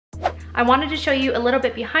I wanted to show you a little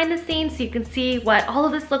bit behind the scenes so you can see what all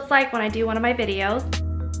of this looks like when I do one of my videos.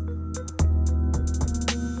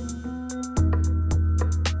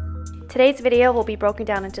 Today's video will be broken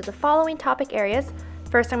down into the following topic areas.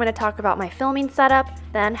 First, I'm going to talk about my filming setup,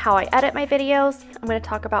 then how I edit my videos. I'm going to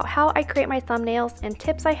talk about how I create my thumbnails and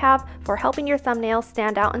tips I have for helping your thumbnails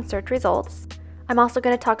stand out in search results. I'm also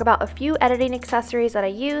going to talk about a few editing accessories that I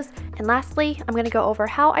use, and lastly, I'm going to go over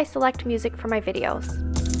how I select music for my videos.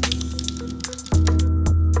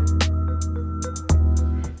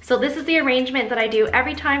 So this is the arrangement that I do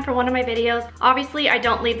every time for one of my videos. Obviously, I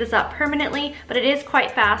don't leave this up permanently, but it is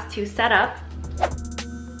quite fast to set up.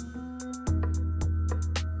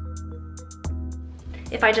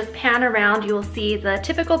 If I just pan around, you will see the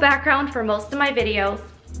typical background for most of my videos.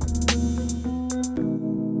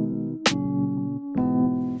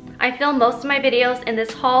 I film most of my videos in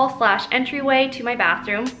this hall/entryway to my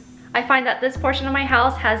bathroom. I find that this portion of my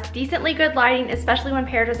house has decently good lighting, especially when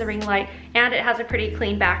paired with a ring light, and it has a pretty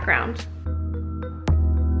clean background.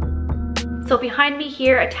 So behind me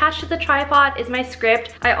here, attached to the tripod, is my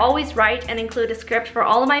script. I always write and include a script for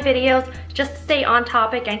all of my videos just to stay on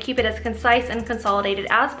topic and keep it as concise and consolidated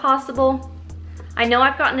as possible. I know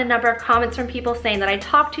I've gotten a number of comments from people saying that I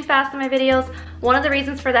talk too fast in my videos. One of the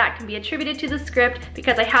reasons for that can be attributed to the script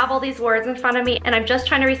because I have all these words in front of me and I'm just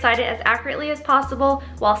trying to recite it as accurately as possible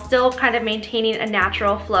while still kind of maintaining a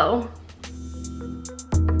natural flow.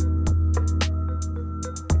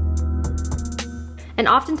 And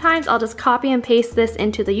oftentimes I'll just copy and paste this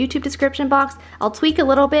into the YouTube description box. I'll tweak a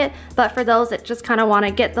little bit, but for those that just kind of want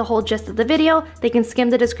to get the whole gist of the video, they can skim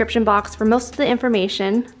the description box for most of the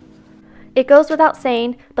information. It goes without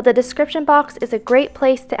saying, but the description box is a great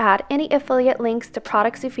place to add any affiliate links to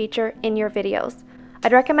products you feature in your videos.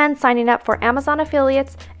 I'd recommend signing up for Amazon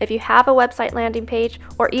affiliates if you have a website landing page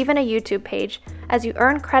or even a YouTube page, as you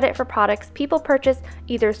earn credit for products people purchase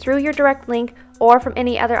either through your direct link or from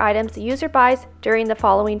any other items the user buys during the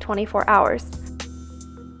following 24 hours.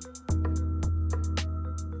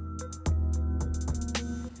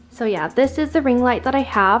 So yeah, this is the ring light that I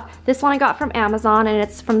have. This one I got from Amazon and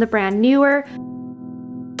it's from the brand Newer.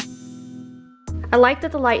 I like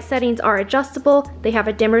that the light settings are adjustable. They have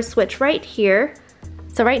a dimmer switch right here.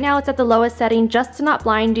 So right now it's at the lowest setting just to not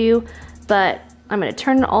blind you, but I'm going to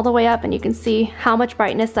turn it all the way up and you can see how much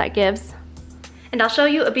brightness that gives. And I'll show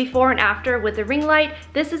you a before and after with the ring light.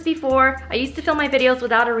 This is before. I used to film my videos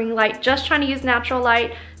without a ring light, just trying to use natural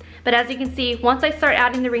light. But as you can see, once I start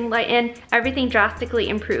adding the ring light in, everything drastically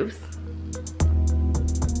improves.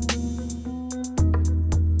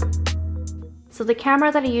 So the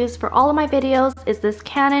camera that I use for all of my videos is this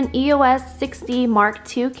Canon EOS 6D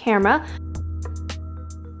Mark II camera.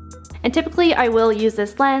 And typically I will use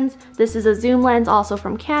this lens. This is a zoom lens also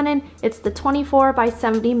from Canon. It's the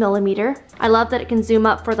 24x70mm. I love that it can zoom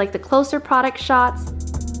up for like the closer product shots.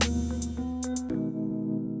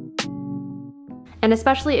 And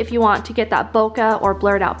especially if you want to get that bokeh or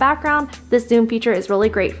blurred out background, this zoom feature is really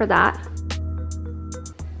great for that.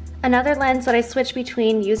 Another lens that I switch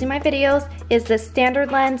between using my videos is this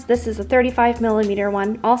standard lens. This is a 35mm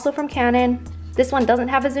one, also from Canon. This one doesn't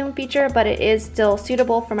have a zoom feature, but it is still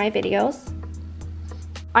suitable for my videos.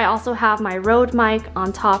 I also have my Rode mic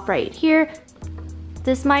on top right here.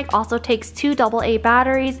 This mic also takes 2 AA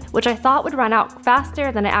batteries, which I thought would run out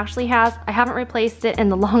faster than it actually has. I haven't replaced it in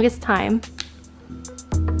the longest time.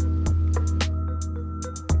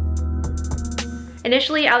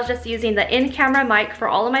 Initially, I was just using the in-camera mic for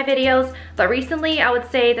all of my videos, but recently, I would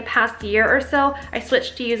say the past year or so, I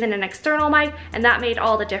switched to using an external mic, and that made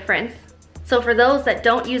all the difference. So for those that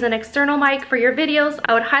don't use an external mic for your videos,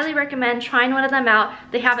 I would highly recommend trying one of them out.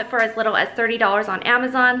 They have it for as little as $30 on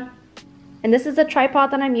Amazon. And this is the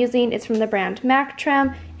tripod that I'm using. It's from the brand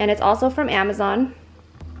Mactram, and it's also from Amazon.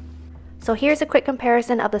 So here's a quick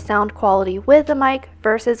comparison of the sound quality with the mic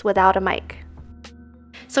versus without a mic.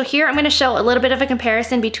 So here I'm going to show a little bit of a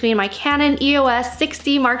comparison between my Canon EOS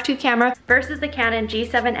 6D Mark II camera versus the Canon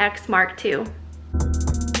G7X Mark II.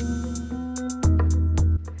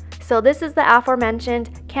 So this is the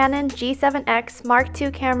aforementioned Canon G7X Mark II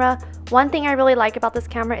camera. One thing I really like about this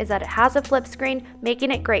camera is that it has a flip screen,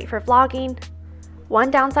 making it great for vlogging.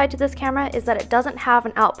 One downside to this camera is that it doesn't have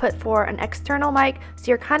an output for an external mic, so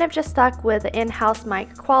you're kind of just stuck with the in-house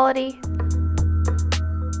mic quality.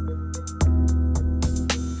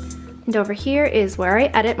 And over here is where I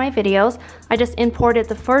edit my videos. I just imported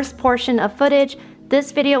the first portion of footage.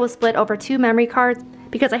 This video was split over 2 memory cards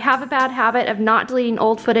because I have a bad habit of not deleting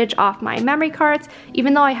old footage off my memory cards,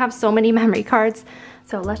 even though I have so many memory cards.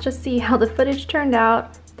 So let's just see how the footage turned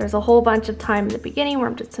out. There's a whole bunch of time in the beginning where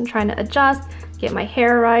I'm just trying to adjust, get my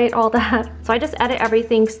hair right, all that. So I just edit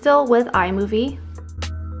everything still with iMovie.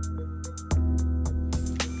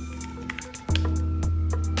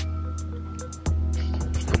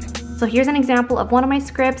 So here's an example of one of my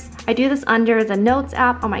scripts. I do this under the Notes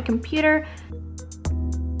app on my computer.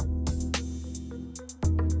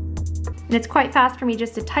 And it's quite fast for me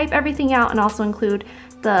just to type everything out and also include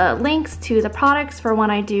the links to the products for when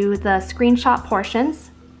I do the screenshot portions.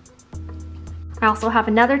 I also have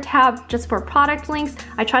another tab just for product links.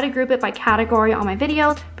 I try to group it by category on my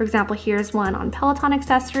videos. For example, here's one on Peloton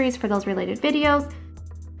accessories for those related videos.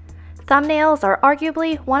 Thumbnails are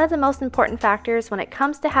arguably one of the most important factors when it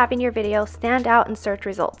comes to having your video stand out in search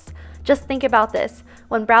results. Just think about this.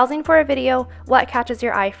 When browsing for a video, what catches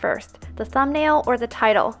your eye first? The thumbnail or the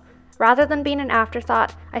title? Rather than being an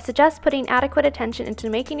afterthought, I suggest putting adequate attention into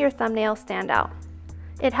making your thumbnail stand out.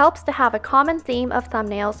 It helps to have a common theme of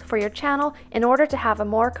thumbnails for your channel in order to have a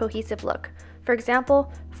more cohesive look. For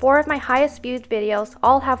example, 4 of my highest viewed videos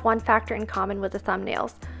all have one factor in common with the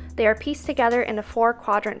thumbnails. They are pieced together in a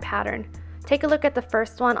 4-quadrant pattern. Take a look at the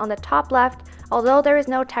first one on the top left. Although there is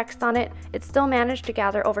no text on it, it still managed to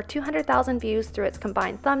gather over 200,000 views through its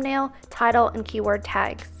combined thumbnail, title, and keyword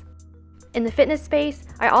tags. In the fitness space,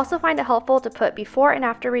 I also find it helpful to put before and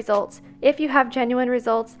after results if you have genuine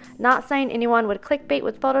results, not saying anyone would clickbait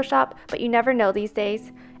with Photoshop, but you never know these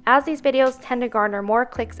days, as these videos tend to garner more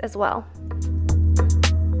clicks as well.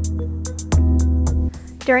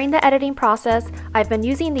 During the editing process, I've been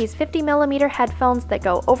using these 50mm headphones that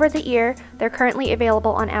go over the ear. They're currently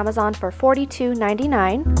available on Amazon for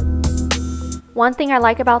 $42.99. One thing I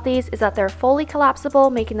like about these is that they're fully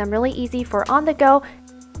collapsible, making them really easy for on the go,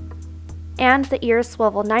 and the ears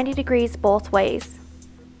swivel 90 degrees both ways.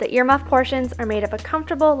 The earmuff portions are made of a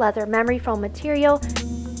comfortable leather memory foam material,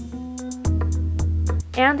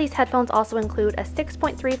 and these headphones also include a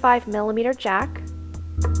 6.35mm jack.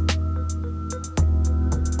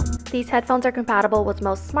 These headphones are compatible with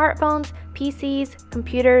most smartphones, PCs,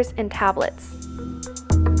 computers, and tablets.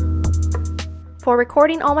 For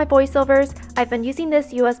recording all my voiceovers, I've been using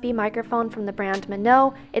this USB microphone from the brand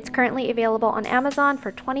Minnow. It's currently available on Amazon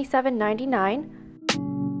for $27.99.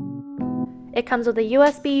 It comes with a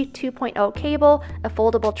USB 2.0 cable, a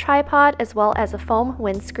foldable tripod, as well as a foam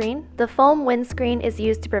windscreen. The foam windscreen is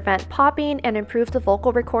used to prevent popping and improve the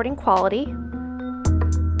vocal recording quality.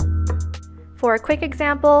 For a quick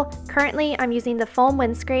example, currently I'm using the foam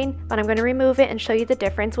windscreen, but I'm going to remove it and show you the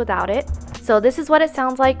difference without it. So this is what it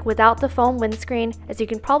sounds like without the foam windscreen. As you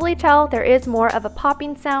can probably tell, there is more of a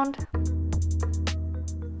popping sound.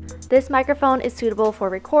 This microphone is suitable for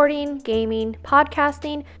recording, gaming,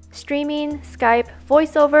 podcasting, streaming, Skype,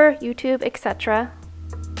 voiceover, YouTube, etc.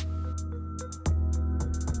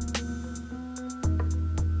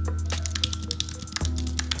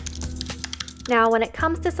 Now, when it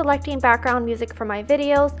comes to selecting background music for my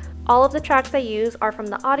videos, all of the tracks I use are from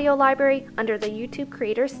the audio library under the YouTube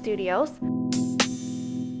Creator Studios.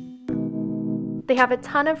 They have a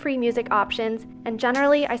ton of free music options, and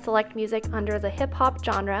generally I select music under the hip-hop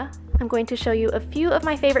genre. I'm going to show you a few of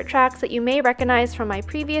my favorite tracks that you may recognize from my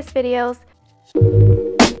previous videos.